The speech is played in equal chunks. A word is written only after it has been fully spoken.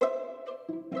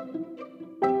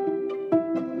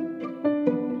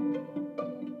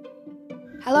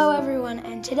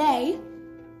And today,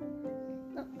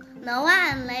 Noah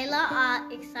and Layla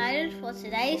are excited for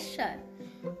today's show.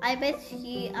 I bet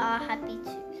you are happy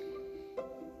too.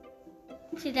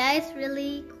 Today's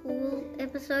really cool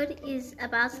episode is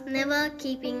about never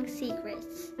keeping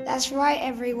secrets. that's right,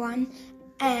 everyone.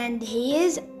 And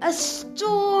here's a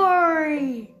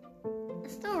story. A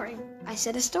story. I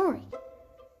said a story.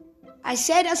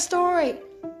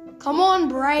 Come on,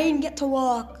 brain, get to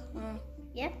work.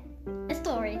 Yep, a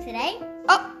story today.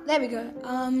 Oh, there we go.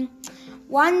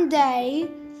 One day,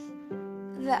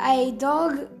 a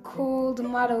dog called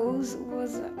Muddles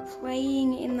was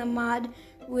playing in the mud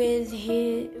with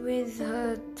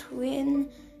her twin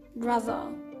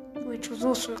brother, which was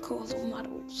also called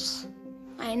Muddles.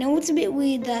 I know it's a bit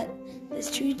weird that there's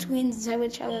two twins that have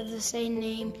each other the same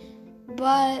name,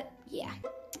 but yeah.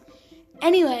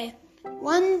 Anyway,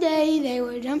 one day they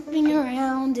were jumping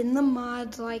around in the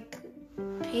mud like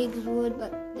pigs would,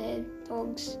 but they're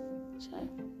dogs. So,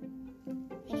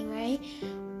 anyway,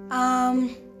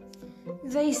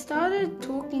 they started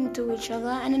talking to each other,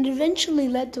 and it eventually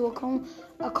led to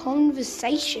a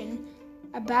conversation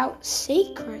about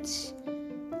secrets.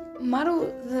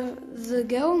 The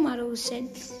girl Muddle said,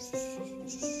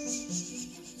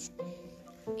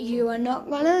 "You are not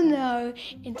gonna know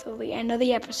until the end of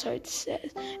the episode,"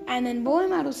 says. And then boy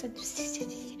Muddle said,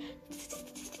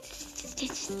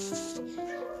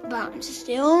 "But I'm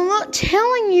still not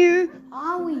telling you,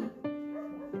 are we?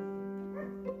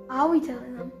 Are we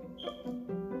telling them?"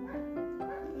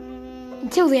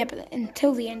 Until the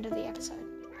end of the episode.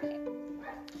 Okay.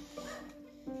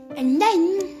 And then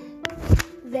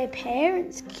their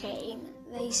parents came.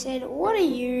 They said, "What are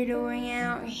you doing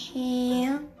out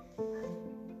here?"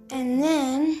 And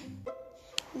then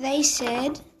they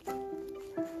said,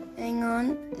 hang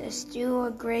on, they're still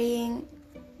agreeing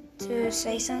to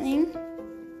say something.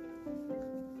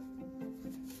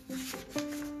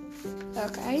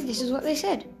 Okay, this is what they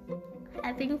said.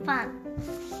 Having fun.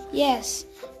 Yes,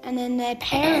 and then their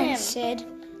parents said,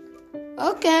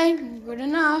 "Okay, good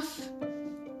enough."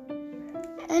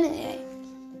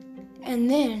 And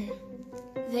then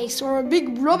they saw a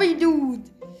big blobby dude.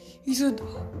 He said,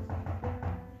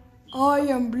 "I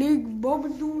am Big Bob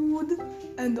Dude,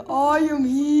 and I am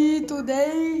here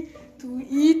today to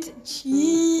eat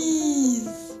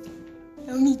cheese.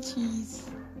 Yummy cheese."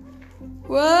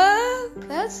 Well,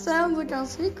 that sounds like a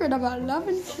secret about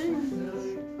loving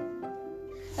cheese.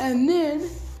 And then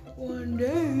one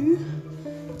day,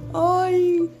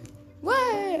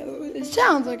 it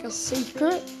sounds like a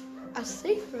secret.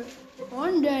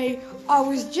 One day, I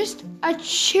was just a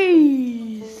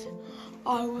cheese.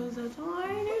 I was a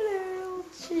tiny little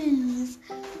cheese.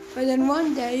 But then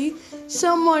one day,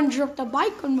 someone dropped a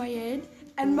bike on my head,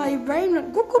 and my brain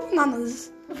went cuckoo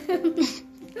bananas.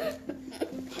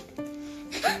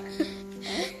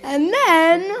 And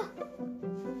then,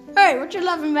 hey, what you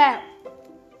laughing about?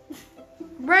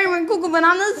 Brain went cuckoo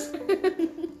bananas.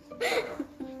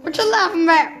 What you laughing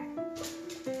about?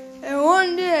 And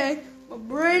one day, my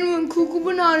brain went cuckoo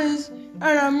bananas,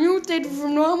 and I mutated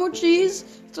from normal cheese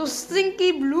to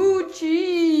stinky blue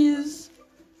cheese.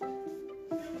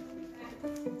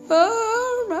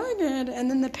 Oh my God. And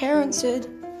then the parents said,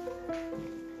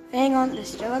 hang on, they're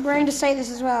still agreeing to say this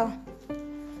as well.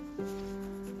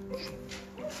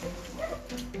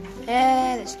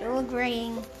 Yeah, they're still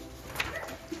agreeing.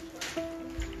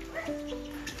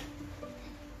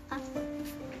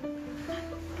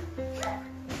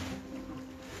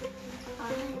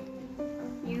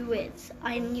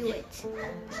 I knew it.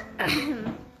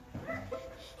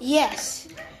 Yes,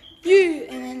 you.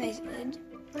 And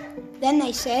then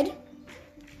they said,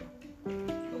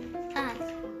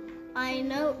 I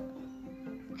know.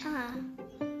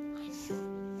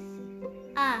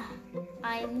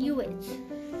 I knew it.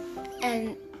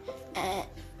 And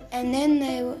then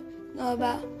they were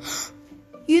about,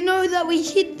 you know that we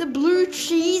hid the blue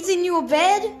cheese in your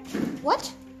bed?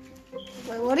 What?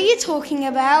 Wait, what are you talking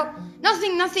about?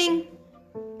 Nothing.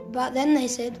 But then they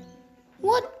said,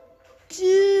 what do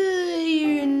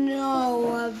you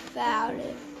know about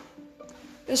it?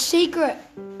 The secret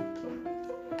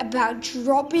about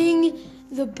dropping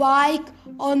the bike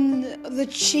on the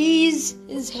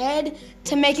cheese's head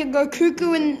to make it go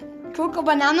cuckoo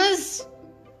bananas?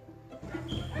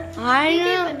 I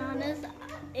know. Bananas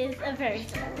is a very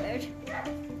small word.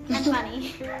 And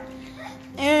funny.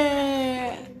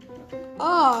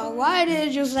 Oh, why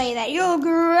did you say that? You're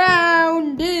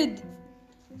grounded.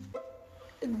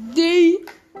 The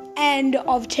end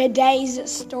of today's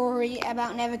story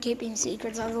about never keeping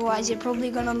secrets. Otherwise, you're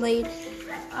probably going to lead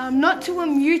not to a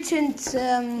mutant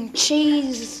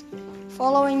cheese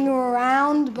following you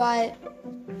around, but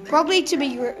Probably to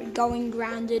be going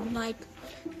grounded, like,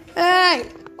 hey,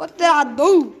 what did I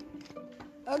do?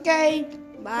 Okay,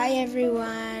 bye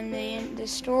everyone, and the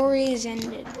story is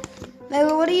ended.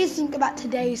 Layla, what do you think about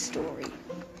today's story?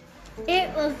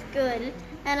 It was good,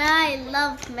 and I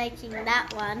loved making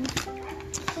that one.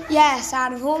 Yes,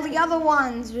 out of all the other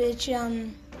ones, this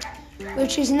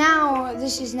is now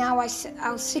our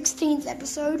 16th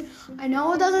episode. I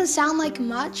know it doesn't sound like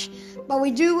much, but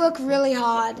we do work really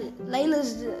hard.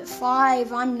 Layla's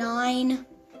 5, I'm 9.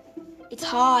 It's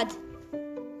hard.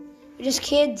 We're just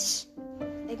kids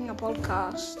making a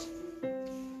podcast.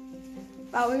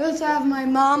 But we also have my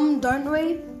mum, don't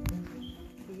we?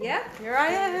 Yeah, here I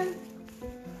am.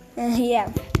 Yeah.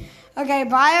 Okay,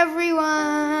 bye everyone.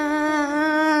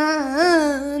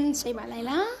 Say bye,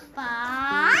 Layla.